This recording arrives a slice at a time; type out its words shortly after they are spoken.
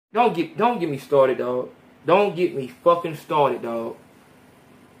Don't get me started, dog. Don't get me fucking started, dog.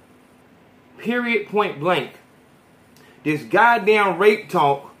 Period, point blank. This goddamn rape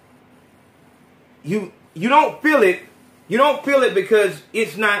talk, you don't feel it. You don't feel it because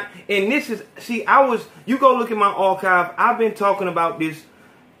it's not, and this is, see, you go look at my archive, I've been talking about this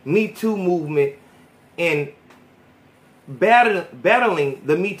Me Too movement and battling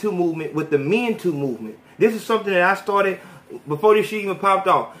the Me Too movement with the Men Too movement. This is something that I started before this shit even popped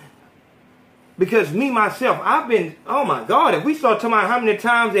off. Because me, myself, I've been, oh my God, if we start talking about how many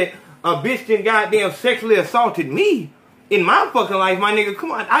times that a bitch done goddamn sexually assaulted me in my fucking life, my nigga,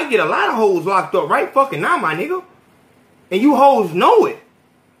 come on, I get a lot of hoes locked up right fucking now, my nigga. And you hoes know it.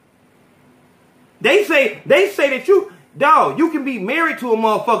 They say that you, dog, you can be married to a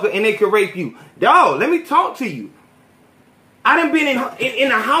motherfucker and they can rape you. Dog, let me talk to you. I done been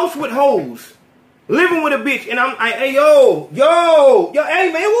in a house with hoes, living with a bitch, and I'm like, hey, yo,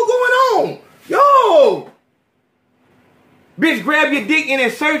 hey, man, what's going on? Yo! Bitch, grab your dick and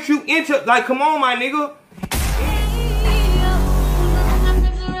insert you into, like, come on, my nigga.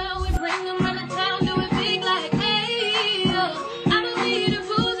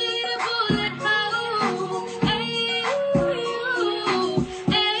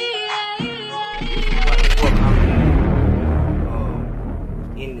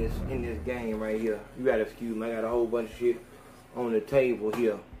 In this game right here, you gotta excuse me, I got a whole bunch of shit on the table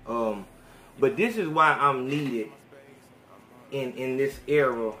here. But this is why I'm needed in this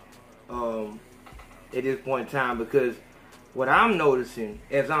era at this point in time, because what I'm noticing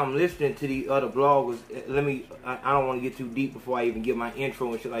as I'm listening to the other bloggers, I don't want to get too deep before I even get my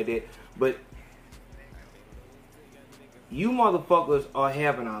intro and shit like that, but you motherfuckers are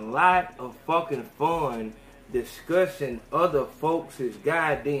having a lot of fucking fun discussing other folks'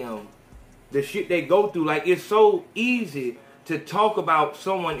 goddamn, the shit they go through. Like, it's so easy to talk about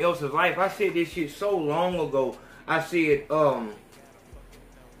someone else's life. I said this shit so long ago. I said,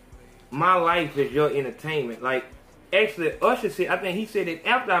 my life is your entertainment. Like, actually, Usher said, I think he said it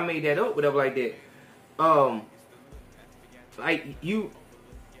after I made that up, whatever like that. Like, you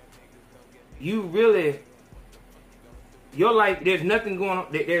really, your life, there's nothing going on,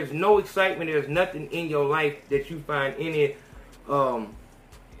 there's no excitement, there's nothing in your life that you find any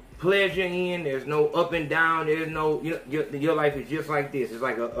pleasure in, there's no up and down, there's no, your life is just like this. It's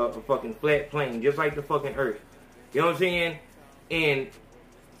like a fucking flat plane, just like the fucking earth. You know what I'm saying? And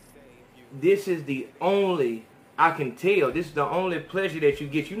this is the only, I can tell, this is the only pleasure that you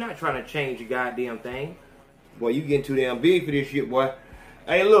get. You're not trying to change a goddamn thing. Boy, you getting too damn big for this shit, boy.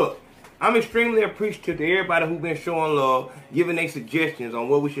 Hey, look. I'm extremely appreciative to everybody who's been showing love, giving their suggestions on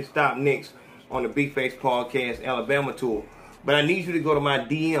where we should stop next on the Big Face Podcast Alabama tour. But I need you to go to my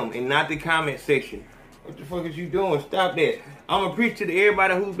DM and not the comment section. What the fuck is you doing? Stop that. I'm appreciative to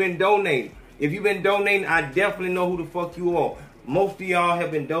everybody who's been donating. If you've been donating, I definitely know who the fuck you are. Most of y'all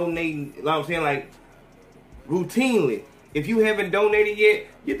have been donating, like I'm saying, like, routinely. If you haven't donated yet,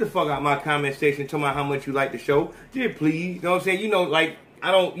 get the fuck out my comment section. Tell me how much you like the show. Just please. You know what I'm saying? You know, like,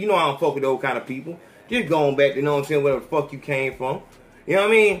 I don't fuck with those kind of people. Just going back to, you know what I'm saying, where the fuck you came from. You know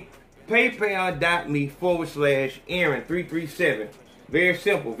what I mean? PayPal.me/Aaron337. Very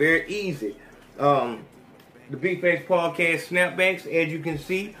simple, very easy. The Big Face Podcast snapbacks, as you can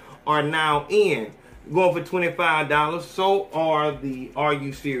see, are now in. Going for $25. So are the Are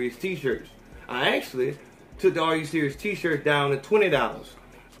You Serious t-shirts. I actually took the Are You Serious t-shirts down to $20.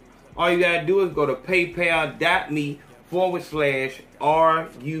 All you gotta do is go to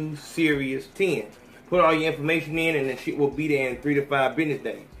paypal.me/RUSerious10. Put all your information in and the shit will be there in 3 to 5 business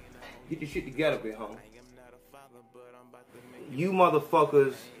days. Get your shit together, bit home. You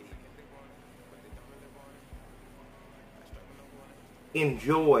motherfuckers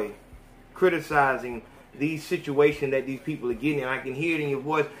enjoy criticizing these situations that these people are getting, and I can hear it in your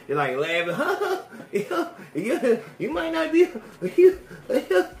voice. You're like laughing. Yeah, you might not be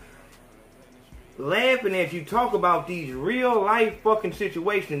laughing as you talk about these real life fucking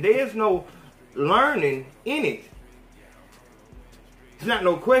situations. There's no learning in it. It's not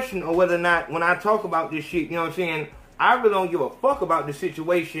no question of whether or not when I talk about this shit, you know what I'm saying, I really don't give a fuck about the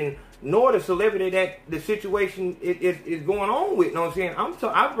situation nor the celebrity that the situation is going on with, you know what I'm saying?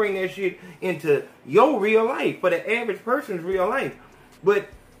 I bring that shit into your real life, for the average person's real life. But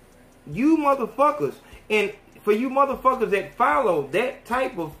you motherfuckers, and for you motherfuckers that follow that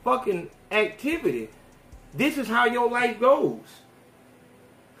type of fucking activity, this is how your life goes.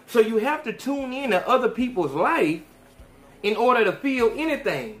 So you have to tune in to other people's life in order to feel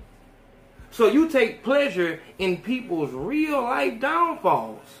anything. So you take pleasure in people's real life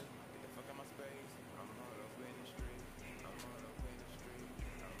downfalls.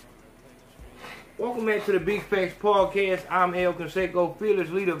 Welcome back to the Big Facts Podcast. I'm El Consaco, fearless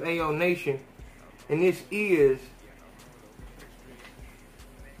leader of AO Nation. And this is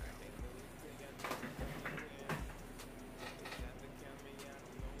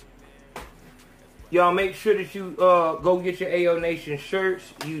y'all make sure that you go get your AO Nation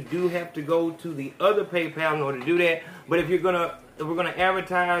shirts. You do have to go to the other PayPal in order to do that. But if we're gonna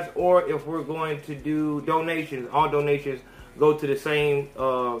advertise or if we're going to do donations, all donations go to the same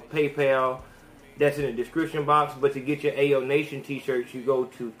PayPal that's in the description box. But to get your AO Nation t-shirts, you go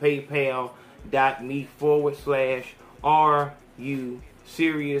to paypal.me/RU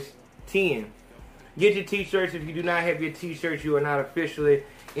Serious 10. Get your t-shirts. If you do not have your t-shirts, you are not officially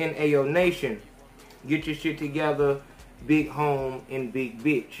in AO Nation. Get your shit together, big home and big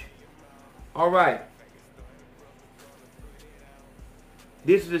bitch. Alright.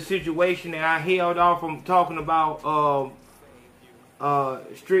 This is a situation that I held off from talking about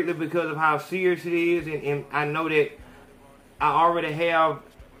strictly because of how serious it is, and I know that I already have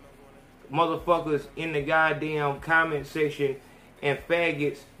motherfuckers in the goddamn comment section and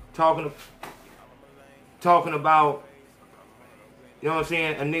faggots talking about, you know what I'm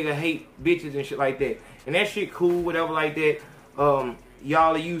saying, a nigga hate bitches and shit like that. And that shit cool, whatever like that.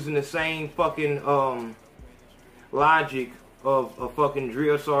 Y'all are using the same fucking logic of a fucking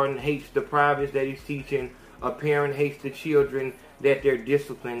drill sergeant hates the privates that he's teaching. A parent hates the children that they're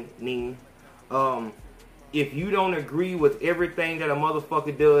disciplining. If you don't agree with everything that a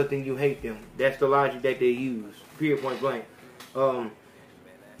motherfucker does, then you hate them. That's the logic that they use. Period, point blank.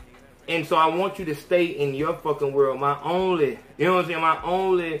 And so I want you to stay in your fucking world. My only, you know what I'm saying? My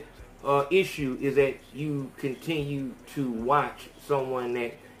only issue is that you continue to watch someone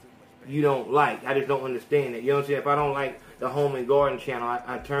that you don't like. I just don't understand that. You know what I'm saying? If I don't like the Home and Garden channel,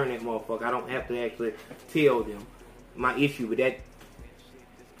 I turn that motherfucker. I don't have to actually tell them my issue. But that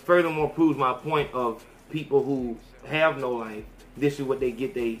furthermore proves my point of people who have no life. This is what they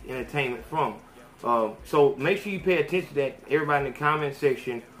get their entertainment from. So make sure you pay attention to that. Everybody in the comment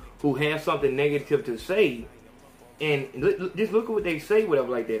section who has something negative to say, and just look at what they say, whatever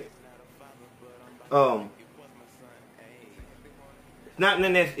like that. Not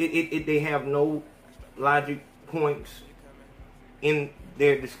unless they have no logic points in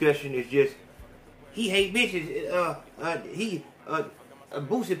their discussion. It's just he hate bitches.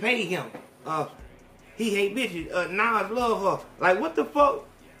 Boosie paid him. He hate bitches. Nas love her. Like, what the fuck?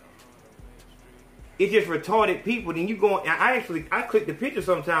 It's just retarded people. Then you go. I click the picture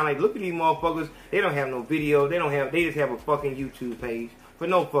sometimes. Like, look at these motherfuckers. They don't have no video. They just have a fucking YouTube page for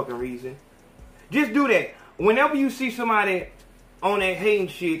no fucking reason. Just do that. Whenever you see somebody on that hating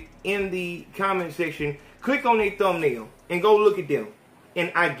shit in the comment section, click on their thumbnail and go look at them. And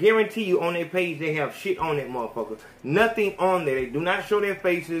I guarantee you on their page they have shit on that motherfucker. Nothing on there. They do not show their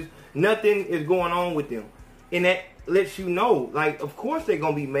faces. Nothing is going on with them. And that lets you know, like, of course they're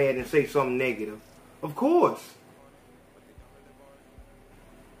going to be mad and say something negative. Of course.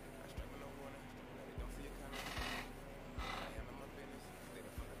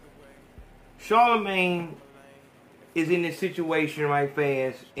 Charlemagne is in this situation right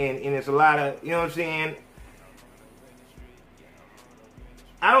fast, and it's a lot of, you know what I'm saying?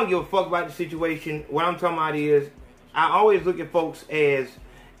 I don't give a fuck about the situation. What I'm talking about is, I always look at folks as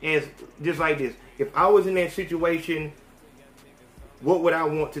just like this. If I was in that situation, what would I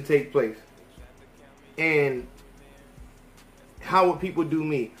want to take place? And how would people do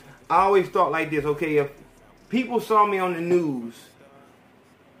me? I always thought like this, okay, if people saw me on the news,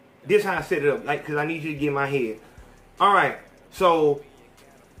 this is how I set it up, like, because I need you to get in my head. Alright, so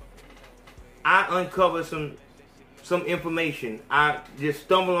I uncover some information. I just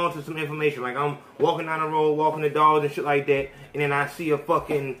stumble onto some information. Like, I'm walking down the road, walking the dogs and shit like that, and then I see a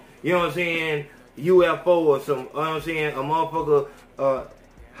fucking, you know what I'm saying, UFO or some, you know what I'm saying, a motherfucker,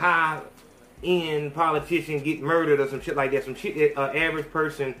 high-end politician get murdered or some shit like that. Some shit that average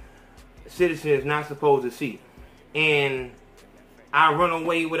person, citizen is not supposed to see. And I run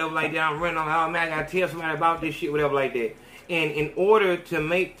away, whatever like that. I'm running on, oh man, I gotta tell somebody about this shit, whatever like that. And in order to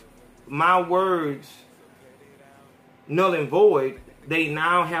make my words null and void, they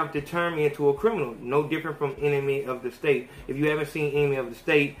now have to turn me into a criminal. No different from Enemy of the State. If you haven't seen Enemy of the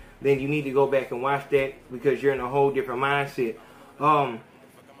State, then you need to go back and watch that because you're in a whole different mindset. So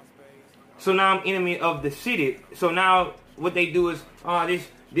now I'm enemy of the city. So now what they do is,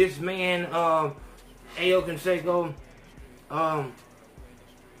 this man, AO Consaco,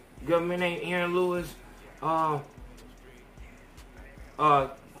 government named Aaron Lewis,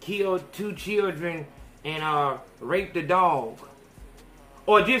 killed 2 children and raped a dog.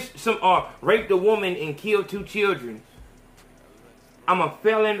 Or just raped a woman and killed 2 children. I'm a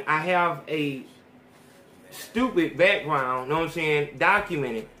felon. I have a stupid background, you know what I'm saying,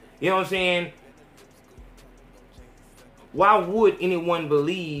 documented. You know what I'm saying? Why would anyone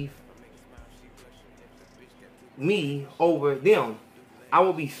believe me over them? I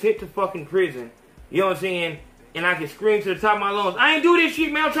will be sent to fucking prison. You know what I'm saying? And I can scream to the top of my lungs, I ain't do this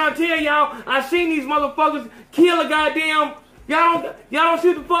shit, man. I'm trying to tell y'all, I seen these motherfuckers kill a goddamn. Y'all don't see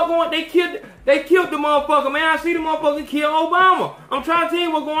what the fuck going. They killed the motherfucker, man. I see the motherfucker kill Obama. I'm trying to tell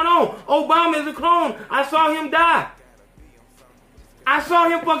you what's going on. Obama is a clone. I saw him die. I saw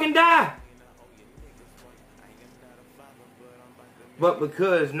him fucking die. But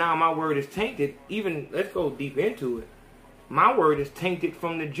because now my word is tainted, even, let's go deep into it. My word is tainted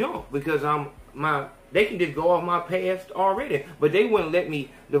from the jump because they can just go off my past already. But they wouldn't let me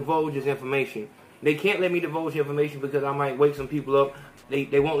divulge this information. They can't let me divulge information because I might wake some people up.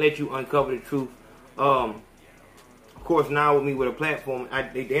 They won't let you uncover the truth. Of course, now with me with a platform,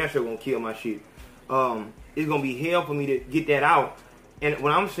 they damn sure gonna kill my shit. It's gonna be hell for me to get that out. And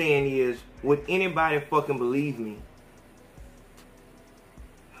what I'm saying is, would anybody fucking believe me?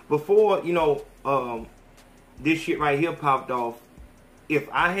 Before, you know, this shit right here popped off, if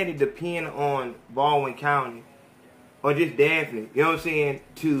I had to depend on Baldwin County, or just Daphne, you know what I'm saying,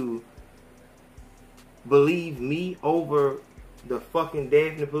 to believe me over the fucking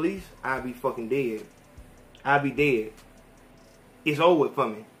Daphne police, I'd be fucking dead. I'd be dead. It's over for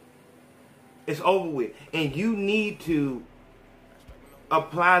me. It's over with. And you need to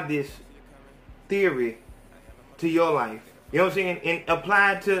apply this theory to your life. You know what I'm saying? And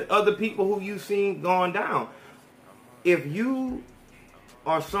apply it to other people who you've seen going down. If you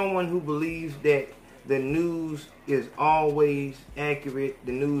are someone who believes that the news is always accurate,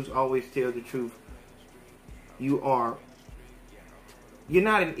 the news always tells the truth, you're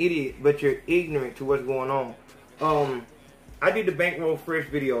not an idiot, but you're ignorant to what's going on. I did the Bankroll Fresh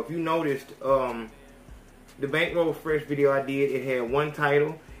video. If you noticed, the Bankroll Fresh video I did, it had one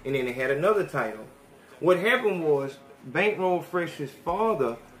title, and then it had another title. What happened was, Bankroll Fresh's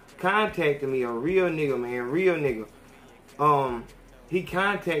father contacted me, a real nigga, man, real nigga. He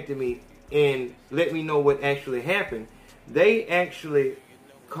contacted me and let me know what actually happened. They actually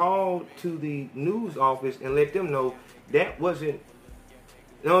called to the news office and let them know that wasn't,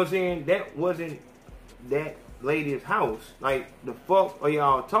 you know what I'm saying, that wasn't that lady's house. Like, the fuck are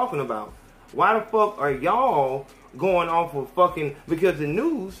y'all talking about? Why the fuck are y'all going off of fucking, because the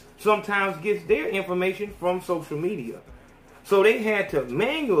news sometimes gets their information from social media. So they had to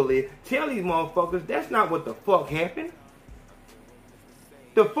manually tell these motherfuckers that's not what the fuck happened.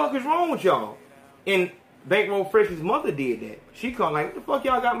 The fuck is wrong with y'all? And Bankroll Fresh's mother did that. She called like, what the fuck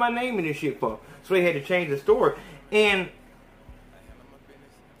y'all got my name in this shit for? So they had to change the story. And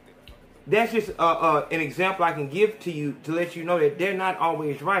that's just an example I can give to you to let you know that they're not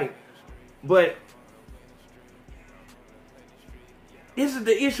always right. But this is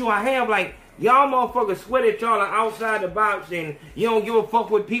the issue I have. Like, y'all motherfuckers swear that y'all are outside the box and you don't give a fuck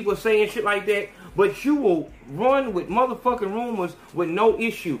what people say and shit like that. But you will run with motherfucking rumors with no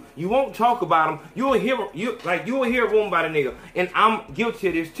issue. You won't talk about them. You will hear a rumor about a nigga. And I'm guilty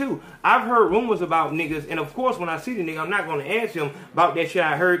of this too. I've heard rumors about niggas, and of course when I see the nigga, I'm not gonna ask him about that shit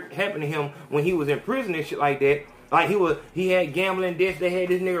I heard happen to him when he was in prison and shit like that. Like he had gambling debts. They had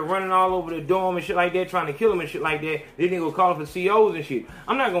this nigga running all over the dorm and shit like that, trying to kill him and shit like that. This nigga was calling for COs and shit.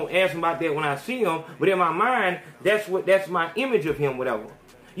 I'm not gonna ask him about that when I see him, but in my mind, that's my image of him, whatever.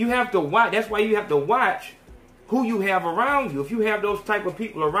 You have to watch. That's why you have to watch who you have around you. If you have those type of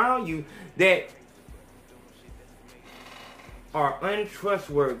people around you that are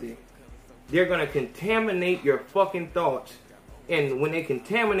untrustworthy, they're gonna contaminate your fucking thoughts. And when they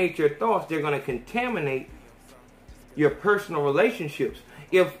contaminate your thoughts, they're gonna contaminate your personal relationships.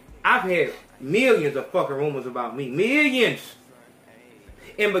 If I've had millions of fucking rumors about me, millions,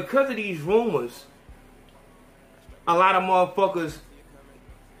 and because of these rumors, a lot of motherfuckers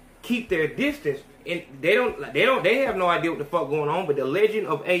keep their distance, and they have no idea what the fuck going on. But the legend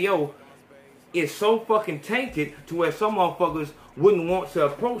of AO is so fucking tainted to where some motherfuckers wouldn't want to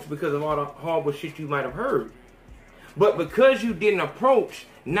approach because of all the horrible shit you might have heard. But because you didn't approach,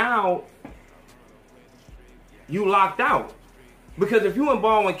 now you locked out. Because if you in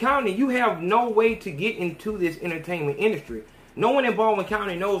Baldwin County, you have no way to get into this entertainment industry. No one in Baldwin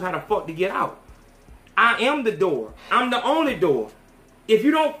County knows how the fuck to get out. I am the door. I'm the only door. If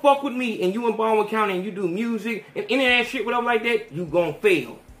you don't fuck with me and you in Baldwin County and you do music and any of that shit, whatever like that, you gonna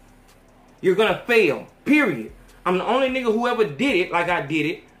fail. You're gonna fail. Period. I'm the only nigga who ever did it like I did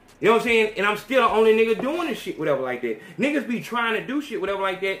it. You know what I'm saying? And I'm still the only nigga doing this shit, whatever like that. Niggas be trying to do shit, whatever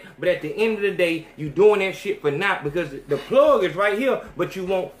like that, but at the end of the day, you doing that shit for naught because the plug is right here, but you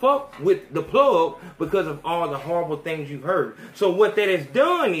won't fuck with the plug because of all the horrible things you've heard. So what that has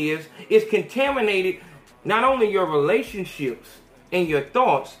done is, it's contaminated not only your relationships and your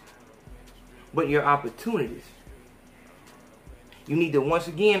thoughts, but your opportunities. You need to once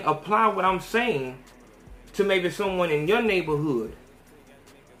again apply what I'm saying to maybe someone in your neighborhood,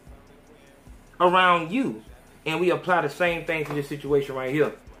 around you, and we apply the same thing to this situation right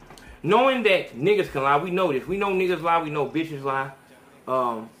here. Knowing that niggas can lie, we know this. We know niggas lie, we know bitches lie.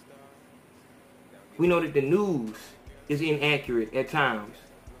 We know that the news is inaccurate at times.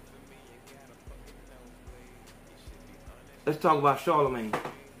 Let's talk about Charlemagne.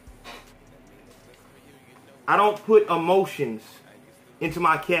 I don't put emotions into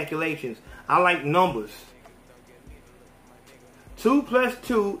my calculations. I like numbers. 2 plus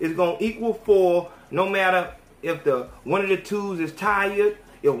 2 is going to equal 4 no matter if one of the twos is tired,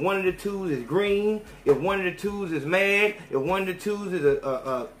 if one of the twos is green, if one of the twos is mad, if one of the twos is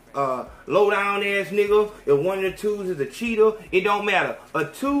a low down ass nigga, if one of the twos is a cheater. It don't matter. A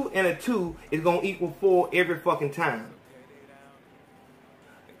 2 and a 2 is going to equal 4 every fucking time.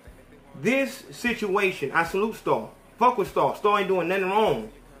 This situation, I salute Star. Fuck with Star. Star ain't doing nothing wrong.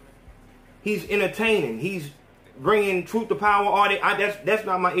 He's entertaining. He's bringing truth to power. All that. That's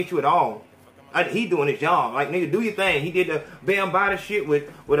not my issue at all. He doing his job. Like, nigga, do your thing. He did the Bam Bada shit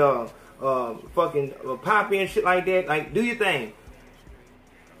with fucking Poppy and shit like that. Like, do your thing.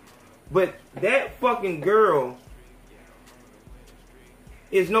 But that fucking girl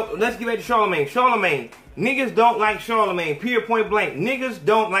is no. Let's get back to Charlemagne. Charlemagne. Niggas don't like Charlemagne. Period, point blank. Niggas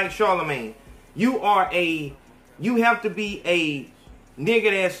don't like Charlemagne. You have to be a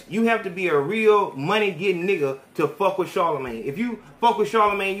nigga you have to be a real money getting nigga to fuck with Charlemagne. If you fuck with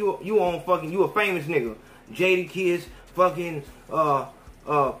Charlemagne, you a famous nigga. Jada Kiss, fucking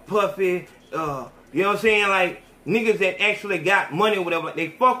Puffy, you know what I'm saying? Like, niggas that actually got money or whatever, they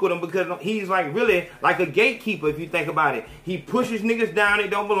fuck with him because he's like really like a gatekeeper if you think about it. He pushes niggas down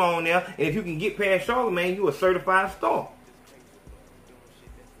that don't belong there, and if you can get past Charlemagne, you a certified star.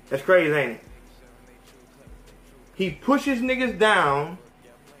 That's crazy, ain't it? He pushes niggas down.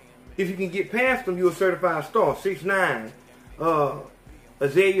 If you can get past them, you a certified star. 6ix9ine,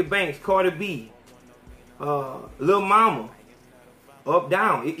 Azalea Banks, Cardi B, Lil Mama, up,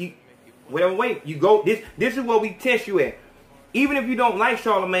 down. Whatever way you go, this is what we test you at. Even if you don't like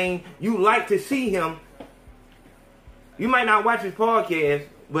Charlemagne, you like to see him. You might not watch his podcast,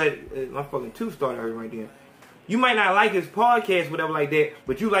 but my fucking tooth started hurting right there. You might not like his podcast, whatever like that,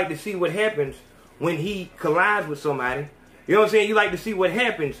 but you like to see what happens when he collides with somebody. You know what I'm saying? You like to see what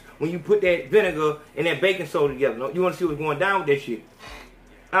happens when you put that vinegar and that baking soda together. You want to see what's going down with that shit.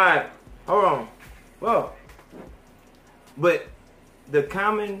 Alright, hold on. Well, but the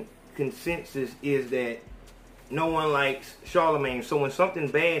common consensus is that no one likes Charlemagne. So when something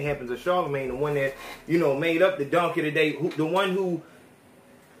bad happens to Charlemagne, the one that, you know, made up the donkey today, the one who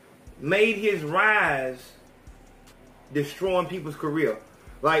made his rise destroying people's career.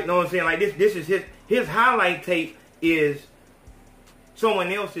 Like, you know what I'm saying? Like, this is his highlight tape is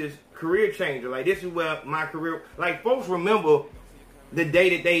someone else's career changer. Like, this is where my career, like, folks remember the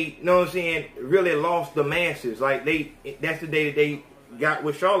day that they, you know what I'm saying, really lost the masses. Like, that's the day that they got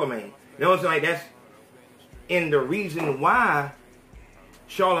with Charlemagne. You know what I'm saying? Like, that's, and the reason why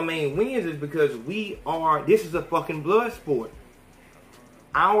Charlemagne wins is because this is a fucking blood sport.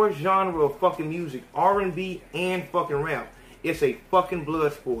 Our genre of fucking music, R&B and fucking rap, it's a fucking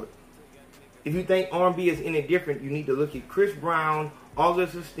blood sport. If you think R&B is any different, you need to look at Chris Brown,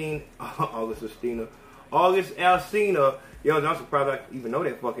 August Alsina. Yo, I'm surprised I even know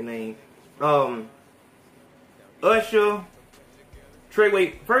that fucking name. Usher,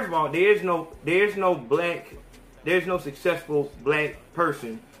 Treyway. First of all, there's no successful black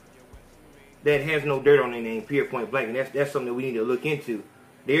person that has no dirt on their name, period, point blank. And that's something that we need to look into.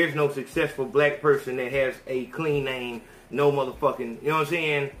 There's no successful black person that has a clean name, no motherfucking, you know what I'm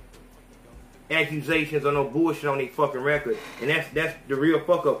saying, accusations or no bullshit on their fucking record. And that's the real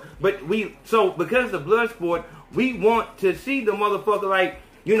fuck up. But because it's a blood sport, we want to see the motherfucker, like,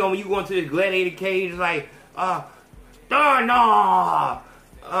 you know, when you go into this gladiator cage, it's like, no,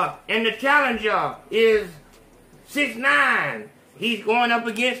 and the challenger is 6ix9ine. He's going up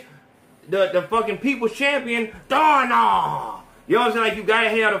against the fucking people's champion, no. You know what I'm saying? Like, you gotta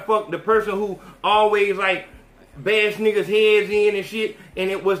have the person who always, like, bash niggas' heads in and shit. And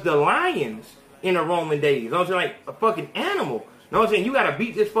it was the lions in the Roman days. You know what I'm saying? Like, a fucking animal. You know what I'm saying? You gotta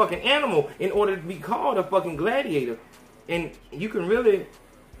beat this fucking animal in order to be called a fucking gladiator. And you can really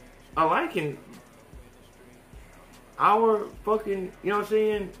are liking our fucking, you know what I'm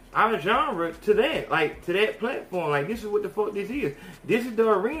saying, our genre to that, like, to that platform. Like, this is what the fuck this is. This is the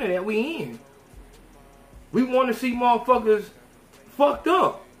arena that we in. We want to see motherfuckers fucked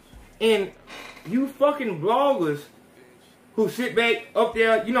up. And you fucking bloggers who sit back up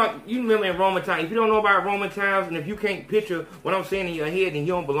there, you know, you remember in Roman times. If you don't know about Roman times, and if you can't picture what I'm saying in your head, then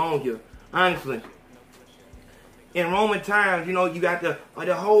you don't belong here. Honestly. In Roman times, you know, you got the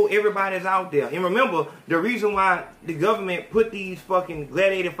whole, everybody's out there. And remember, the reason why the government put these fucking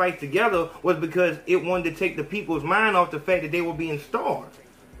gladiator fights together was because it wanted to take the people's mind off the fact that they were being starved.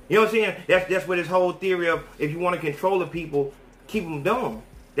 You know what I'm saying? That's where this whole theory of, if you want to control the people, keep them dumb.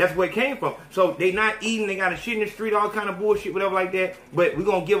 That's where it came from. So they not eating, they got a shit in the street, all kind of bullshit, whatever like that. But we're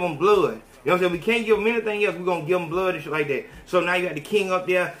going to give them blood. You know what I'm saying? We can't give them anything else. We're going to give them blood and shit like that. So now you got the king up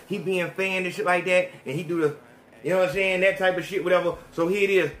there. He being fanned and shit like that. And he do the, you know what I'm saying? That type of shit, whatever. So here it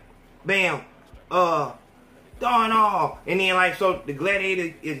is. Bam. Darn all. And then like, so the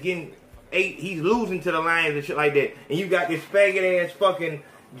gladiator is getting ate. He's losing to the lions and shit like that. And you got this faggot ass fucking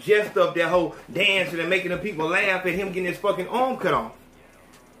jest up that whole dancing and making the people laugh at him getting his fucking arm cut off.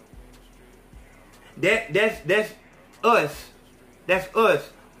 That's us. That's us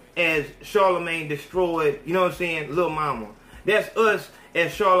as Charlemagne destroyed, you know what I'm saying, Lil Mama. That's us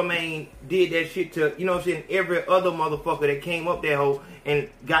as Charlemagne did that shit to, you know what I'm saying, every other motherfucker that came up that hole and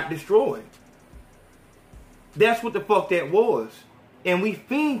got destroyed. That's what the fuck that was. And we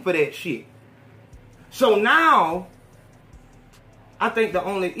fiend for that shit. So now, I think the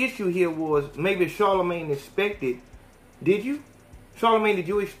only issue here was maybe Charlemagne expected, did you? Charlemagne, did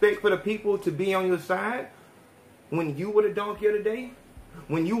you expect for the people to be on your side when you were the donkey of the day?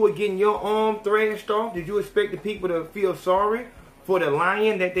 When you were getting your arm thrashed off, did you expect the people to feel sorry for the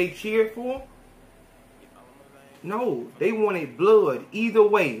lion that they cheered for? No, they wanted blood either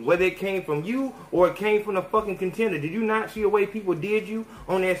way, whether it came from you or it came from the fucking contender. Did you not see the way people did you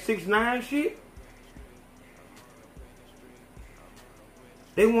on that 6ix9ine shit?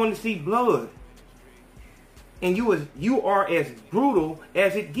 They wanted to see blood. And you are as brutal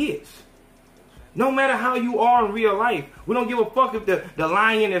as it gets. No matter how you are in real life. We don't give a fuck if the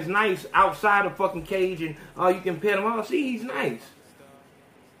lion is nice outside the fucking cage and you can pet him. Oh, see, he's nice.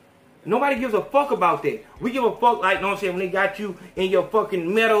 Nobody gives a fuck about that. We give a fuck, like, you know what I'm saying, when they got you in your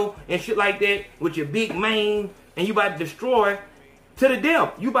fucking metal and shit like that with your big mane and you about to destroy to the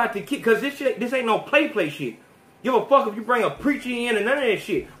death. You about to kick, because this ain't no play shit. Give a fuck if you bring a preacher in and none of that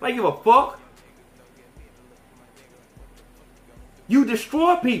shit. Like, give a fuck. You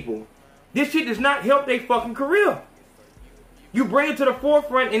destroy people. This shit does not help their fucking career. You bring it to the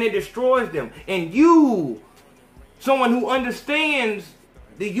forefront and it destroys them. And you, someone who understands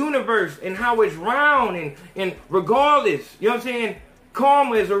the universe and how it's round and regardless, you know what I'm saying,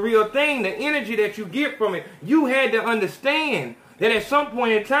 karma is a real thing. The energy that you get from it, you had to understand that at some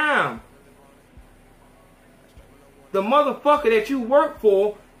point in time, the motherfucker that you work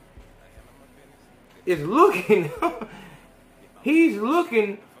for is looking... He's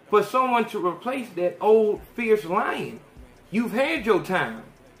looking for someone to replace that old fierce lion. You've had your time.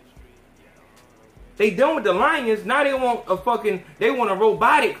 They done with the lions. Now they want a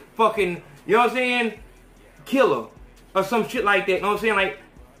robotic fucking, you know what I'm saying, killer or some shit like that. You know what I'm saying? Like,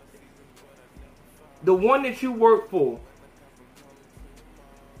 the one that you work for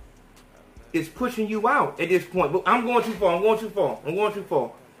is pushing you out at this point. But I'm going too far.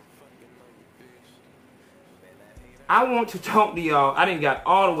 I want to talk to y'all. I didn't got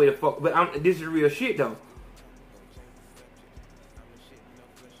all the way to fuck, but this is real shit though.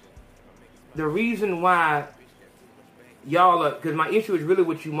 The reason why y'all are, because my issue is really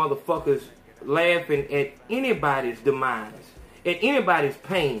with you motherfuckers laughing at anybody's demise, at anybody's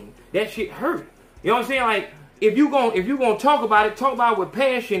pain. That shit hurt. You know what I'm saying? Like, if you gonna talk about it with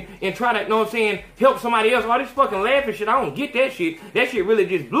passion and try to, you know what I'm saying, help somebody else. All this fucking laughing shit, I don't get that shit. That shit really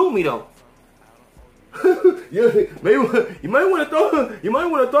just blew me though. Yeah, maybe you might want to thought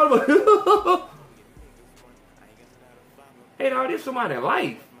about it. Hey dog, this is somebody's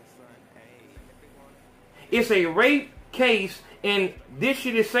life. It's a rape case, and this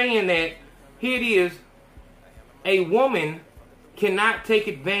shit is saying that here it is, a woman cannot take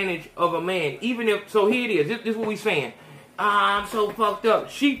advantage of a man, even if, so here it is, this is what we saying. I'm so fucked up.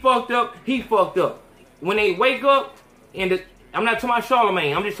 She fucked up, he fucked up. When they wake up, and I'm not talking about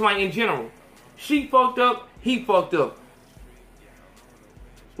Charlemagne, I'm just talking about in general. She fucked up, he fucked up.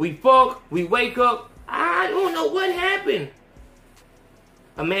 We fuck, we wake up, I don't know what happened.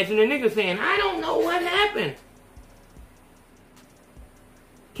 Imagine a nigga saying, I don't know what happened.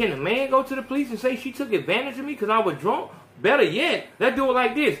 Can a man go to the police and say she took advantage of me because I was drunk? Better yet, let's do it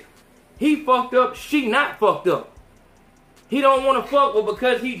like this. He fucked up, she not fucked up. He don't want to fuck, but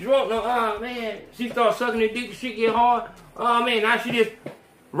because he drunk, no, oh man, she starts sucking the dick, shit get hard. Oh man, now she just,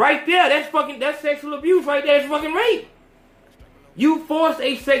 right there, that's sexual abuse right there, that's fucking rape. You forced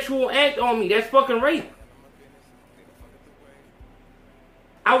a sexual act on me, that's fucking rape.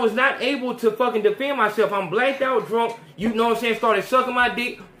 I was not able to fucking defend myself. I'm blacked out drunk, you know what I'm saying, started sucking my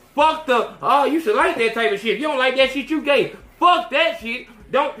dick. Fuck the, oh, you should like that type of shit. If you don't like that shit, you gay. Fuck that shit.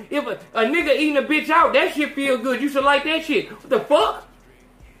 Don't, if a nigga eating a bitch out, that shit feel good. You should like that shit. What the fuck?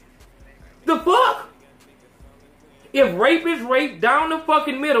 The fuck? If rape is rape down the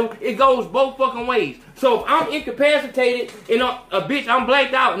fucking middle, it goes both fucking ways. So if I'm incapacitated and a bitch, I'm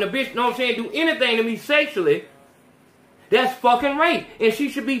blacked out and a bitch, you know what I'm saying, do anything to me sexually, that's fucking rape. And she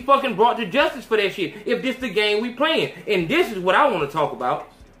should be fucking brought to justice for that shit. If this the game we playing. And this is what I want to talk about.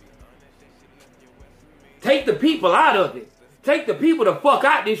 Take the people out of it. Take the people the fuck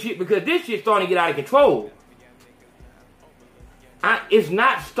out this shit because this shit's starting to get out of control. It's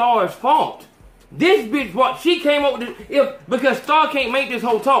not Star's fault. This bitch, she came up with this, because Star can't make this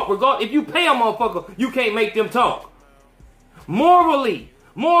whole talk. If you pay a motherfucker, you can't make them talk. Morally,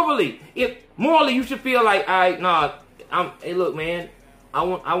 you should feel like, hey, look, man, I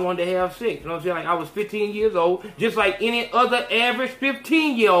wanted to have sex. You know what I'm saying? Like, I was 15 years old, just like any other average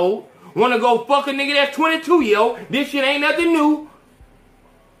 15-year-old. Want to go fuck a nigga that's 22-year-old. This shit ain't nothing new.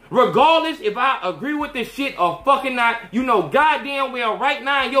 Regardless if I agree with this shit or fucking not, you know goddamn well right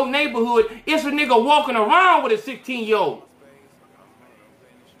now in your neighborhood, it's a nigga walking around with a 16-year-old.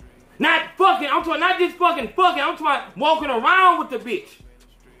 Not fucking, I'm talking, not just fucking, I'm talking walking around with the bitch.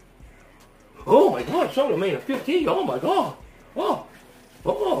 Oh my God, Charlemagne, a 15-year-old, oh my God.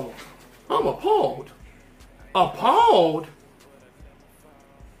 Oh, I'm appalled. Appalled?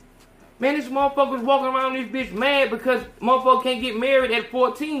 Man, this motherfucker's walking around this bitch mad because motherfucker can't get married at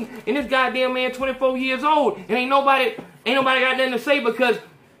 14 and this goddamn man 24 years old and ain't nobody got nothing to say because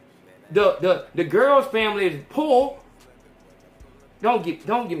the girl's family is poor. Don't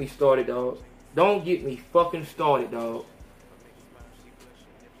get me started, dog. Don't get me fucking started, dog.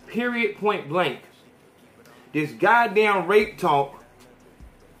 Period, point blank. This goddamn rape talk,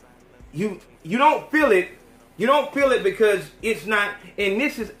 you don't feel it. You don't feel it because it's not, and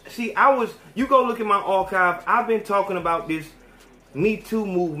this is, see, you go look at my archive, I've been talking about this Me Too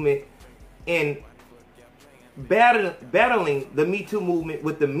movement and battling the Me Too movement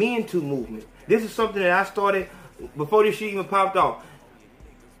with the Men Too movement. This is something that I started before this shit even popped off.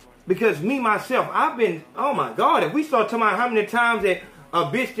 Because me, myself, I've been, oh my God, if we start talking about how many times that a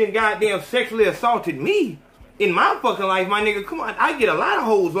bitch done goddamn sexually assaulted me in my fucking life, my nigga, come on, I get a lot of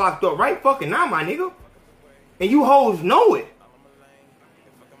hoes locked up right fucking now, my nigga. And you hoes know it.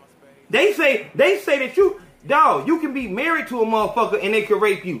 They say that you can be married to a motherfucker and they can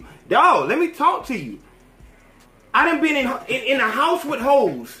rape you. Dog, let me talk to you. I done been in a house with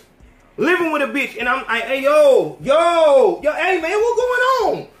hoes, living with a bitch, and I'm like, hey, yo, hey man, what's going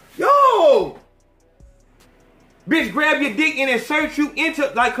on? Yo. Bitch, grab your dick and insert you into,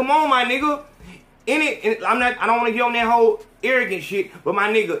 like, come on, my nigga. I don't want to get on that whole arrogant shit, but my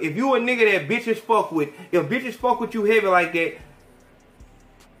nigga, if you a nigga that bitches fuck with, if bitches fuck with you heavy like that,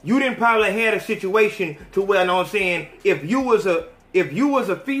 you didn't probably had a situation to where, you know what I'm saying, if you was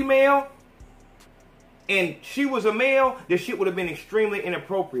a female and she was a male, this shit would have been extremely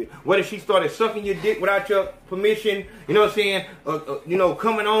inappropriate. Whether she started sucking your dick without your permission, you know what I'm saying, you know,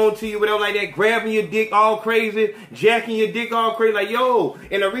 coming on to you, whatever like that, grabbing your dick all crazy, jacking your dick all crazy, like, yo.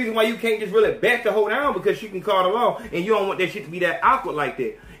 And the reason why you can't just really back the hoe down because she can call the law, and you don't want that shit to be that awkward like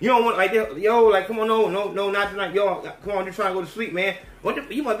that. You don't want like that, yo, like, come on, no, not tonight, yo, come on, just trying to go to sleep, man.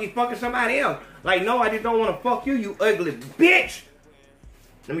 You must be fucking somebody else. Like, no, I just don't want to fuck you, you ugly bitch.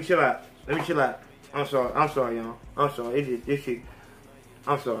 Let me chill out. I'm sorry, y'all. I'm sorry. This shit.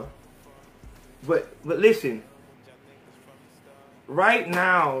 I'm sorry. But listen. Right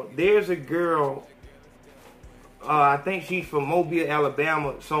now, there's a girl. I think she's from Mobile,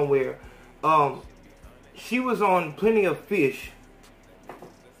 Alabama, somewhere. She was on Plenty of Fish,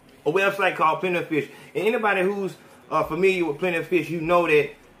 a website called Plenty of Fish. And anybody who's familiar with Plenty of Fish, you know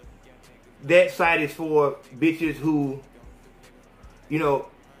that site is for bitches who, you know,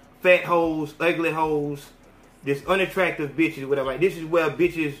 fat hoes, ugly hoes, just unattractive bitches, whatever. Like, this is where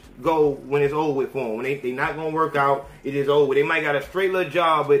bitches go when it's over with for them. When they not gonna work out, it is over. They might got a straight little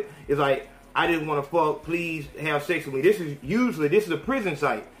job, but it's like, I just want to fuck, please have sex with me. This is a prison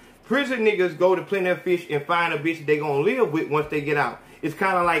site. Prison niggas go to Plenty of Fish and find a bitch they gonna live with once they get out. It's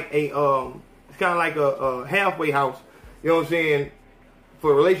kind of like a halfway house, you know what I'm saying,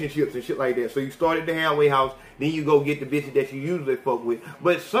 for relationships and shit like that. So you start at the halfway house, then you go get the bitches that you usually fuck with.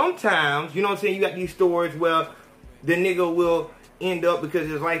 But sometimes, you know what I'm saying, you got these stories where the nigga will end up, because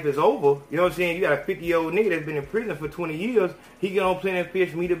his life is over, you know what I'm saying, you got a 50-year-old nigga that's been in prison for 20 years, he get on Plenty of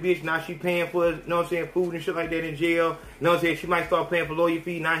Fish, meet a bitch, now she paying for his, you know what I'm saying, food and shit like that in jail, you know what I'm saying, she might start paying for lawyer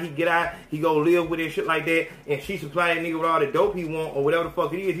fee, now he get out, he go live with it, shit like that, and she supply that nigga with all the dope he want, or whatever the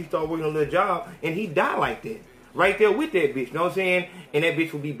fuck it is, he start working a little job, and he die like that, right there with that bitch, you know what I'm saying, and that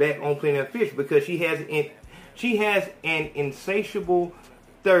bitch will be back on Plenty of Fish, because she has an insatiable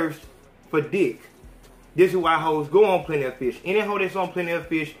thirst for dick. This is why hoes go on Plenty of Fish. Any hoe that's on Plenty of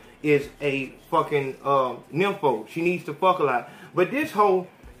Fish is a fucking nympho. She needs to fuck a lot. But this hoe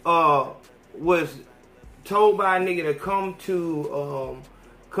was told by a nigga to come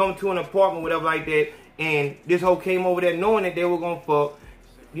to an apartment, whatever like that, and this hoe came over there knowing that they were gonna fuck,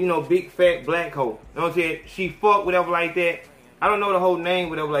 you know, big fat black hoe. You know what I'm saying? She fucked, whatever like that. I don't know the whole name,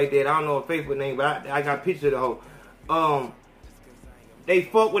 whatever like that. I don't know her Facebook name, but I got pictures of the hoe. They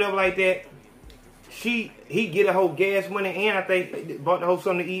fucked, whatever like that. He get a whole gas money, and I think bought the whole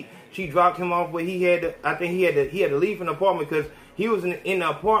something to eat. She dropped him off where he had to, I think he had to leave from the apartment because he was in the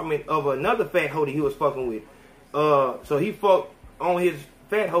apartment of another fat hoe that he was fucking with. So he fucked on his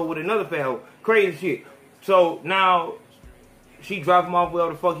fat hoe with another fat hoe. Crazy shit. So now she dropped him off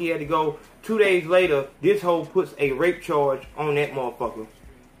wherever the fuck he had to go. 2 days later, this hoe puts a rape charge on that motherfucker.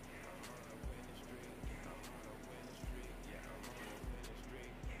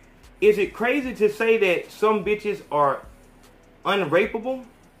 Is it crazy to say that some bitches are unrapeable?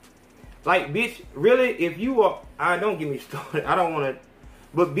 Like, bitch, really, if you are, don't get me started, I don't want to,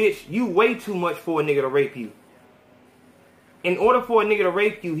 but bitch, you way too much for a nigga to rape you. In order for a nigga to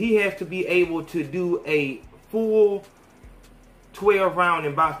rape you, he has to be able to do a full 12 round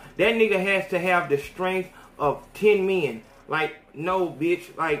in box. That nigga has to have the strength of 10 men. Like, no,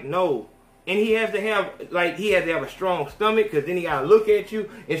 bitch, like, no. And he has to have a strong stomach, because then he gotta look at you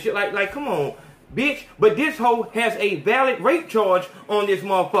and shit like, come on, bitch. But this hoe has a valid rape charge on this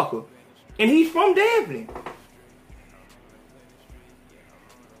motherfucker. And he's from Daphne.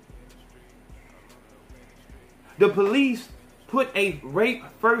 The police put a rape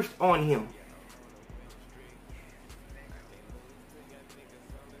first on him.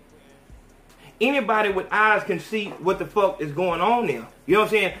 Anybody with eyes can see what the fuck is going on there. You know what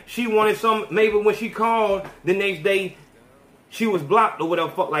I'm saying? She wanted some, maybe when she called the next day, she was blocked or whatever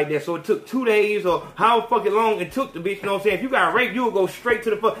fuck like that. So it took 2 days or how fucking long it took the bitch, you know what I'm saying? If you got raped, you would go straight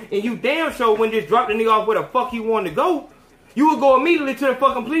to the fuck. And you damn sure when just dropped the nigga off where the fuck he wanted to go, you would go immediately to the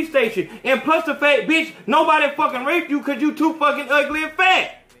fucking police station. And plus the fact, bitch, nobody fucking raped you because you too fucking ugly and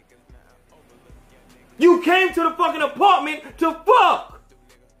fat. You came to the fucking apartment to fuck.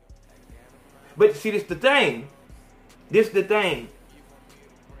 But see, this the thing. This the thing.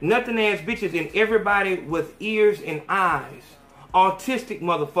 Nothing ass bitches and everybody with ears and eyes, autistic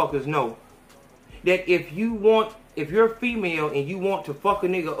motherfuckers know that if you're a female and you want to fuck a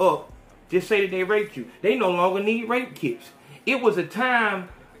nigga up, just say that they raped you. They no longer need rape kits. It was a time,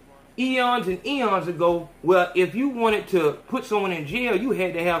 eons and eons ago, where if you wanted to put someone in jail, you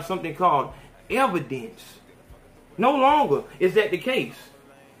had to have something called evidence. No longer is that the case.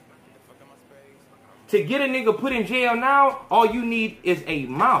 To get a nigga put in jail now, all you need is a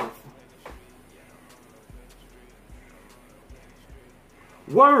mouth.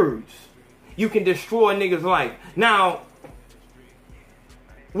 Words. You can destroy a nigga's life. Now,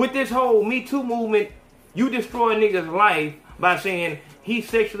 with this whole Me Too movement, you destroy a nigga's life by saying he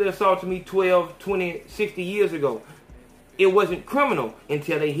sexually assaulted me 12, 20, 60 years ago. It wasn't criminal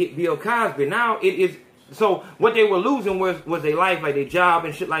until they hit Bill Cosby. Now it is. So what they were losing was their life, like their job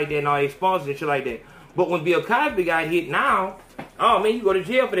and shit like that, and all their sponsors and shit like that. But when Bill Cosby got hit now, oh man, you go to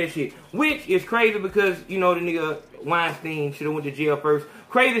jail for that shit. Which is crazy because, you know, the nigga Weinstein should have went to jail first.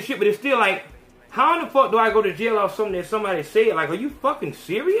 Crazy shit, but it's still like, how in the fuck do I go to jail off something that somebody said? Like, are you fucking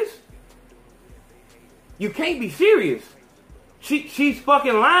serious? You can't be serious. She's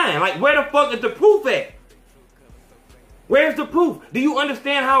fucking lying. Like, where the fuck is the proof at? Where's the proof? Do you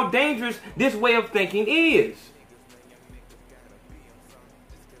understand how dangerous this way of thinking is?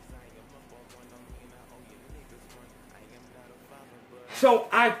 So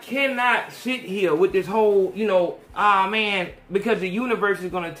I cannot sit here with this whole, you know, man, because the universe is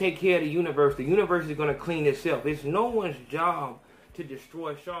going to take care of the universe. The universe is going to clean itself. It's no one's job to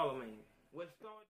destroy Charlemagne.